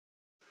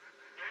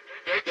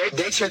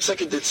They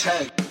took it to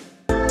 10.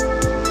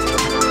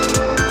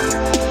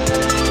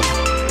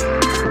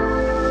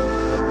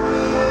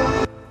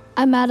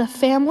 I'm at a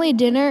family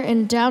dinner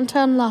in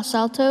downtown Los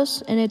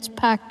Altos, and it's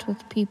packed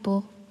with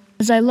people.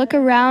 As I look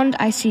around,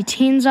 I see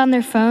teens on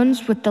their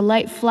phones with the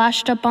light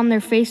flashed up on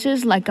their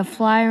faces like a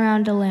fly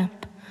around a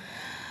lamp.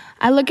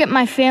 I look at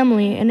my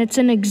family, and it's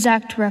an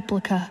exact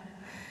replica.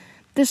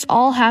 This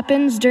all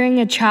happens during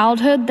a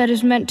childhood that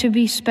is meant to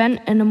be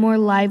spent in a more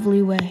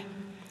lively way.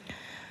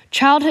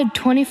 Childhood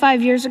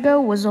 25 years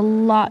ago was a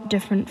lot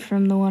different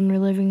from the one we're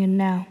living in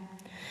now.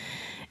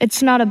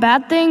 It's not a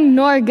bad thing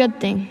nor a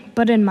good thing,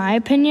 but in my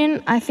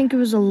opinion, I think it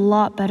was a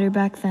lot better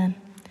back then.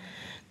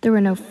 There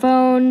were no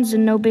phones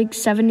and no big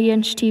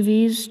 70-inch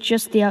TVs,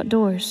 just the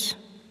outdoors.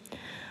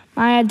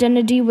 My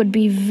identity would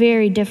be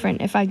very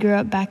different if I grew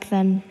up back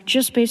then,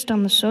 just based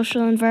on the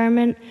social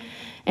environment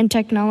and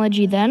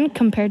technology then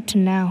compared to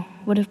now.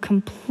 Would have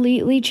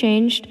completely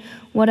changed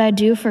what I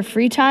do for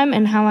free time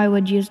and how I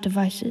would use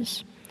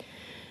devices.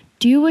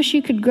 Do you wish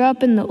you could grow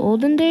up in the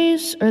olden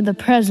days or the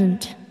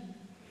present?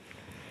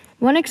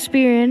 One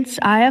experience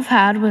I have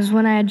had was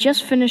when I had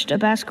just finished a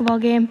basketball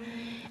game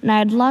and I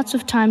had lots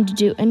of time to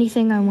do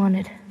anything I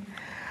wanted.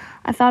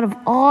 I thought of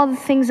all the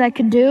things I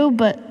could do,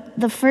 but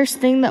the first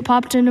thing that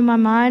popped into my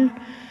mind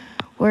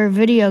were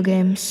video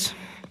games.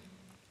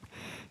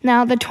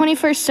 Now, the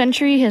 21st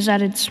century has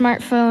added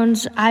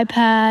smartphones,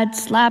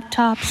 iPads,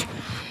 laptops,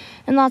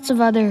 and lots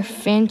of other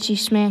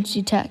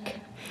fancy-smancy tech.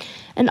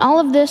 And all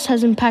of this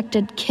has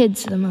impacted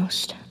kids the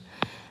most.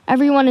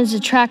 Everyone is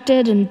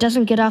attracted and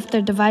doesn't get off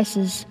their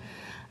devices.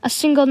 A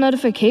single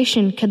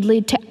notification could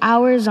lead to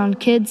hours on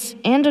kids'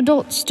 and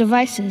adults'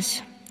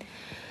 devices.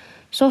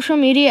 Social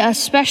media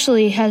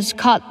especially has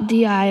caught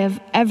the eye of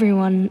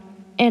everyone,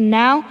 and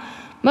now,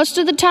 most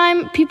of the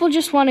time, people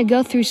just want to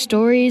go through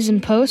stories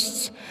and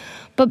posts,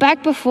 but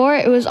back before,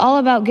 it was all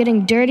about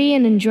getting dirty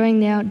and enjoying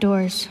the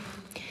outdoors.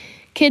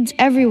 Kids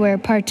everywhere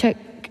partook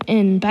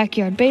in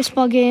backyard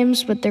baseball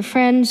games with their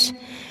friends,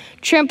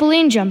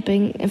 trampoline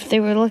jumping if they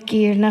were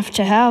lucky enough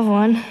to have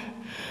one,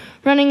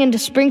 running into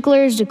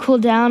sprinklers to cool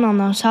down on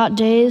those hot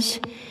days,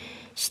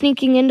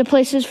 sneaking into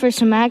places for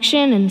some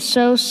action, and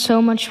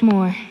so much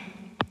more.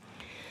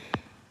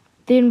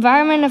 The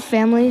environment of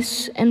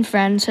families and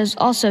friends has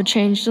also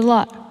changed a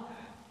lot.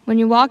 When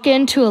you walk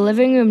into a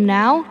living room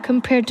now,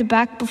 compared to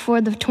back before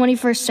the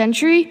 21st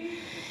century,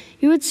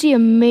 you would see a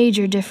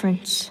major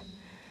difference.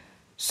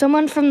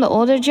 Someone from the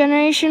older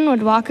generation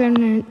would walk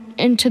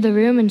into the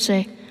room and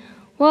say,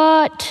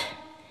 "What?"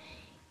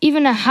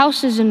 Even a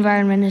house's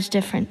environment is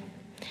different.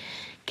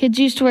 Kids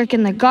used to work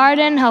in the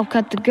garden, help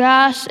cut the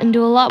grass, and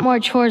do a lot more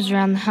chores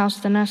around the house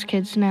than us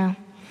kids now.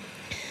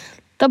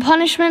 The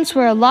punishments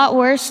were a lot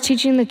worse,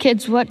 teaching the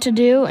kids what to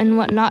do and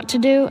what not to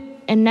do,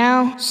 and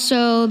now...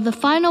 So the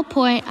final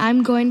point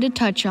I'm going to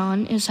touch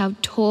on is how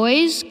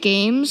toys,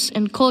 games,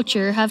 and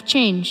culture have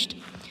changed.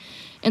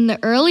 In the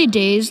early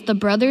days, the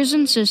brothers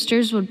and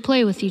sisters would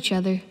play with each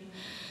other.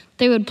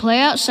 They would play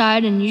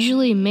outside and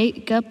usually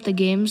make up the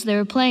games they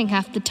were playing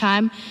half the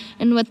time,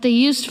 and what they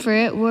used for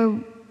it were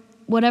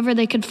whatever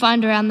they could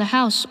find around the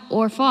house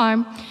or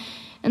farm,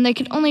 and they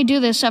could only do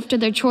this after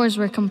their chores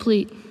were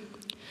complete.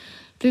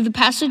 Through the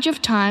passage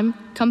of time,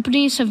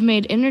 companies have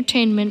made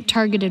entertainment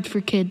targeted for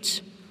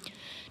kids.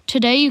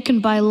 Today, you can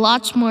buy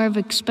lots more of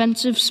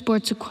expensive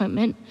sports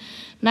equipment,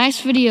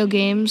 nice video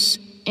games,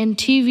 and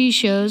TV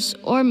shows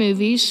or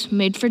movies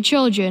made for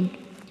children.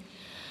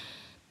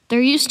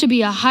 There used to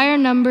be a higher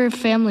number of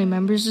family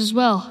members as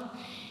well.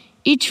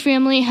 Each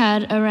family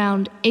had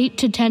around 8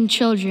 to 10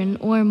 children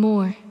or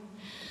more.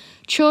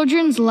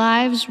 Children's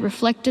lives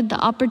reflected the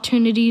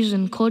opportunities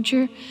and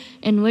culture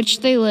in which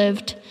they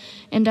lived,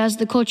 and as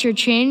the culture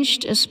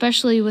changed,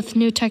 especially with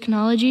new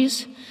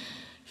technologies,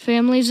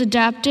 families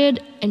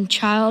adapted and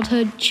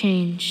childhood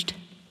changed.